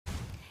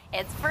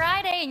It's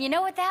Friday, and you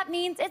know what that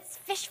means? It's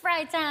fish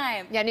fry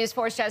time. Yeah, News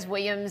 4's Jazz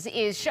Williams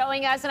is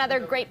showing us another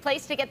great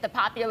place to get the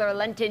popular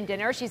Lenten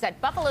dinner. She's at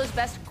Buffalo's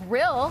Best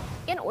Grill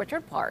in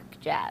Orchard Park.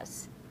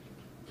 Jazz.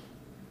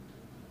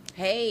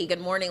 Hey,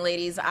 good morning,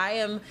 ladies. I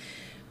am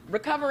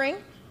recovering.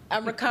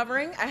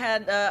 I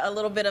had a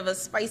little bit of a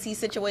spicy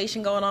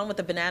situation going on with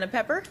the banana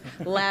pepper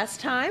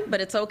last time,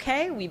 but it's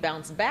okay. We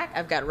bounced back.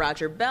 I've got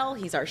Roger Bell.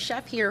 He's our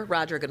chef here.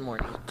 Roger, good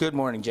morning. Good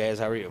morning, Jazz.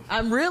 How are you?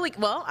 I'm really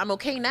well. I'm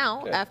okay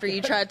now. Good. After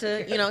you tried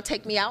to,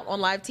 take me out on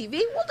live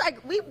TV.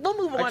 We'll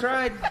move on.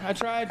 I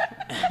tried.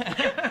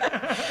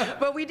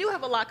 But we do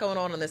have a lot going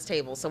on this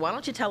table. So why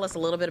don't you tell us a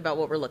little bit about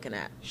what we're looking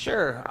at?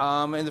 Sure.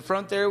 In the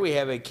front there, we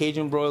have a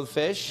Cajun broiled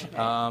fish.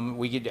 Okay.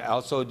 We could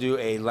also do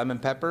a lemon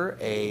pepper,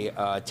 a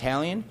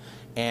Italian,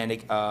 and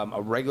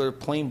a regular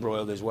plain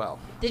broiled as well.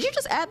 Did you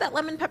just add that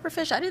lemon pepper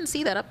fish? I didn't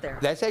see that up there.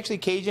 That's actually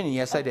Cajun, and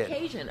yes, I did.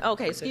 Cajun.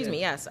 Okay, excuse me.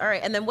 Yes. All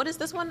right. And then what is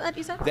this one that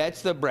you said?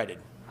 That's the breaded.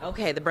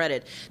 Okay, the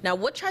breaded. Now,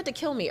 what tried to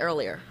kill me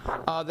earlier?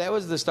 That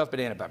was the stuffed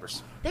banana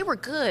peppers. They were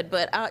good,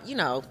 but,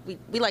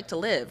 we like to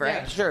live,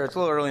 right? Yeah, sure. It's a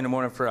little early in the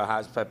morning for a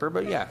hot pepper,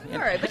 but yeah. All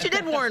right, but you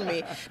did warn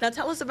me. Now,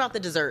 tell us about the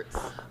desserts.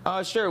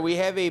 Sure. We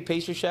have a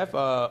pastry chef,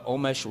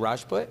 Omesh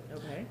Rajput,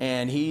 okay.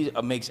 and he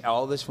makes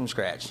all this from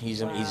scratch.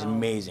 He's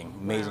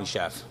amazing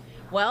chef.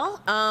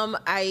 Well,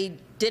 I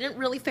didn't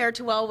really fare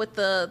too well with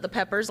the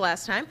peppers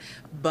last time,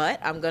 but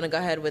I'm going to go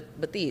ahead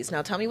with these.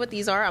 Now, tell me what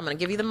these are. I'm going to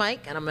give you the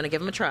mic, and I'm going to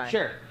give them a try.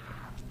 Sure.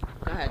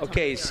 Go ahead.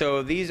 Okay,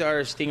 so these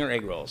are stinger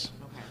egg rolls.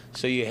 Okay.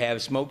 So you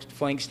have smoked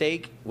flank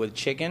steak with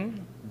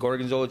chicken,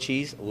 gorgonzola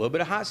cheese, a little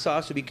bit of hot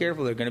sauce, so be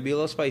careful. They're going to be a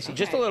little spicy,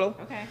 just a little.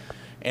 Okay.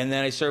 And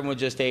then I serve them with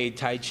just a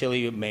Thai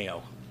chili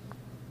mayo.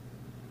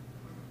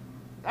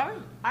 I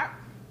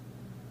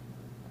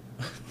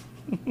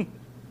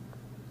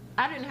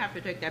didn't have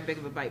to take that big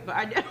of a bite, but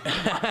I did.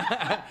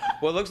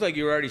 Well, it looks like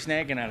you were already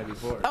snacking on it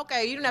before.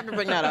 Okay, you didn't have to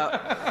bring that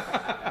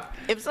up.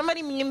 If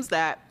somebody memes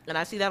that, and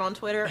I see that on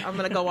Twitter, I'm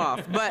going to go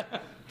off.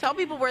 But tell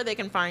people where they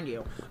can find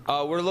you.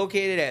 We're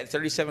located at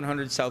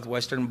 3700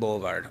 Southwestern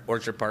Boulevard,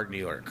 Orchard Park, New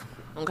York.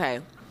 Okay.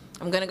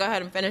 I'm going to go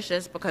ahead and finish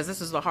this because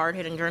this is the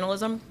hard-hitting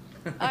journalism.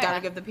 Got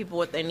to give the people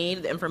what they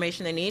need, the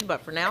information they need.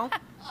 But for now,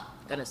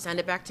 I'm going to send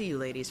it back to you,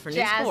 ladies, for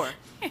News 4.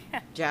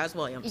 Jazz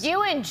Williams.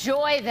 You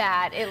enjoy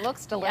that. It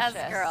looks delicious.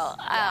 Yes, girl.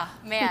 Oh,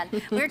 man.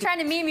 We were trying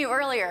to meme you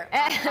earlier.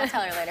 I'll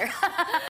tell you later.